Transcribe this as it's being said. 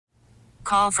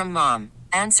Call from mom.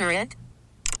 Answer it.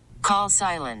 Call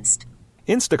silenced.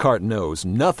 Instacart knows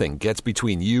nothing gets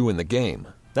between you and the game.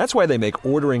 That's why they make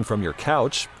ordering from your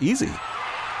couch easy.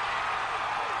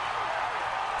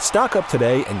 Stock up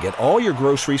today and get all your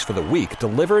groceries for the week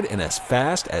delivered in as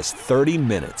fast as 30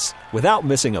 minutes without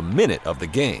missing a minute of the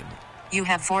game. You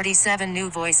have 47 new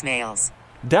voicemails.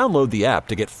 Download the app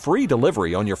to get free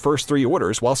delivery on your first 3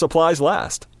 orders while supplies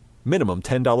last. Minimum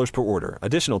 $10 per order.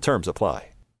 Additional terms apply.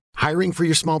 Hiring for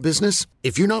your small business?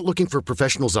 If you're not looking for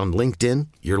professionals on LinkedIn,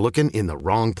 you're looking in the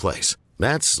wrong place.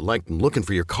 That's like looking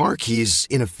for your car keys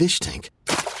in a fish tank.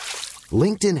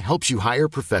 LinkedIn helps you hire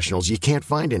professionals you can't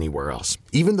find anywhere else,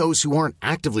 even those who aren't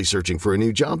actively searching for a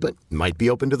new job but might be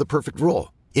open to the perfect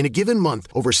role. In a given month,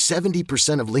 over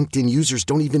 70% of LinkedIn users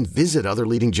don't even visit other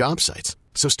leading job sites.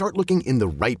 So start looking in the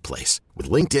right place. With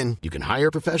LinkedIn, you can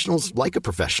hire professionals like a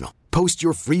professional. Post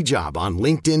your free job on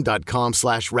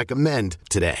linkedin.com/recommend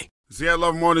today. See, I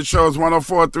Love Morning Shows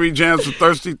 104.3 Jams for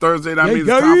Thirsty Thursday. That means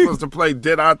it's time for us to play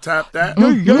Did I Tap That?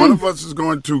 One of us is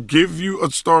going to give you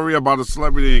a story about a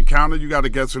celebrity encounter. You got to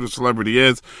guess who the celebrity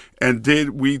is. And did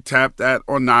we tap that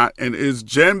or not? And it's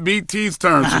Jen BT's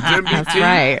turn. So Jen BT, that's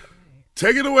right.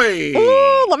 Take it away.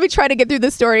 Ooh, let me try to get through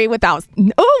this story without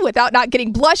not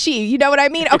getting blushy. You know what I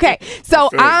mean? Okay, so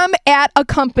I'm at a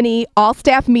company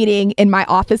all-staff meeting in my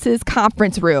office's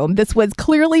conference room. This was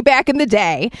clearly back in the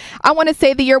day. I want to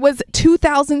say the year was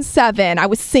 2007. I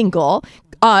was single.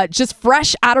 Just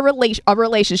fresh out of a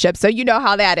relationship. So you know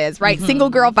how that is, right? Mm-hmm. Single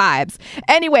girl vibes.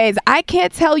 Anyways, I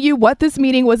can't tell you what this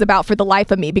meeting was about for the life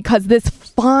of me because this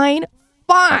fine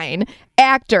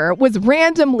actor was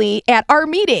randomly at our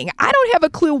meeting. I don't have a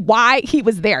clue why he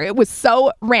was there. It was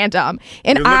so random.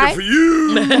 And looking for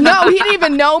you. No, he didn't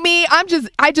even know me. I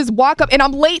just walk up and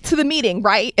I'm late to the meeting,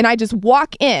 right? And I just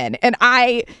walk in and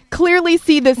I clearly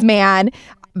see this man.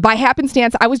 By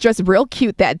happenstance, I was dressed real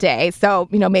cute that day. So,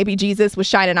 maybe Jesus was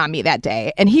shining on me that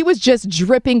day. And he was just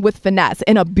dripping with finesse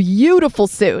in a beautiful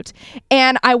suit.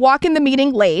 And I walk in the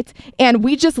meeting late and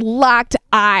we just locked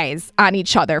eyes on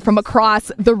each other from across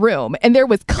the room. And there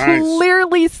was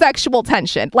clearly sexual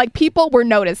tension. Like people were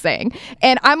noticing.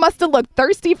 And I must have looked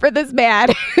thirsty for this man.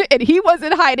 And he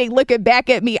wasn't hiding looking back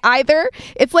at me either.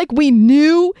 It's like we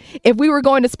knew if we were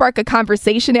going to spark a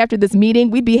conversation after this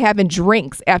meeting, we'd be having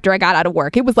drinks after I got out of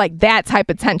work. It was like that type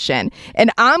of tension.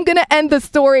 And I'm going to end the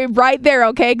story right there,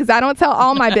 okay? Because I don't tell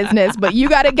all my business, but you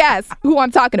got to guess who I'm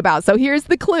talking about. So here's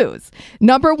the clues.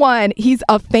 Number 1, he's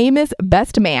a famous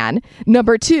best man.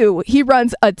 Number 2, he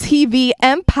runs a TV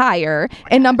empire.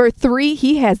 And number 3,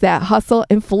 he has that hustle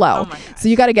and flow. So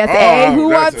you got to guess A,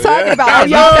 who I'm talking about.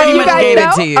 You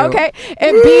guys know? Okay.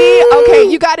 And B, okay,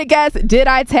 you got to guess, did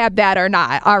I tap that or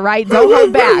not? All right, don't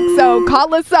hold back. So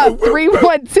call us up,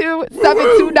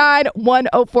 312-729-1043,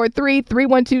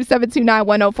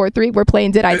 312-729-1043. We're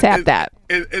playing Did I Tap That?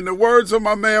 In the words of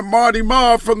my man Marty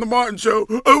Marr from The Martin Show,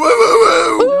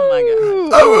 oh my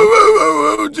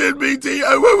God. Jen BT,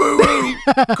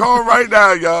 call right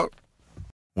now, y'all.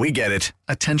 We get it.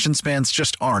 Attention spans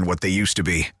just aren't what they used to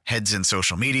be. Heads in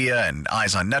social media and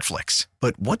eyes on Netflix.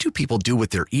 But what do people do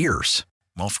with their ears?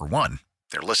 Well, for one,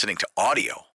 they're listening to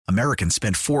audio. Americans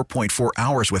spend 4.4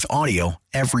 hours with audio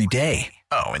every day.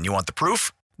 Oh, and you want the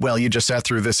proof? Well, you just sat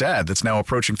through this ad that's now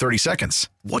approaching 30 seconds.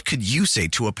 What could you say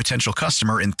to a potential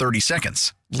customer in 30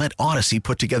 seconds? Let Odyssey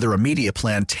put together a media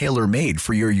plan tailor-made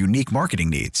for your unique marketing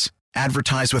needs.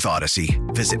 Advertise with Odyssey.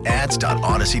 Visit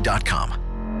ads.odyssey.com.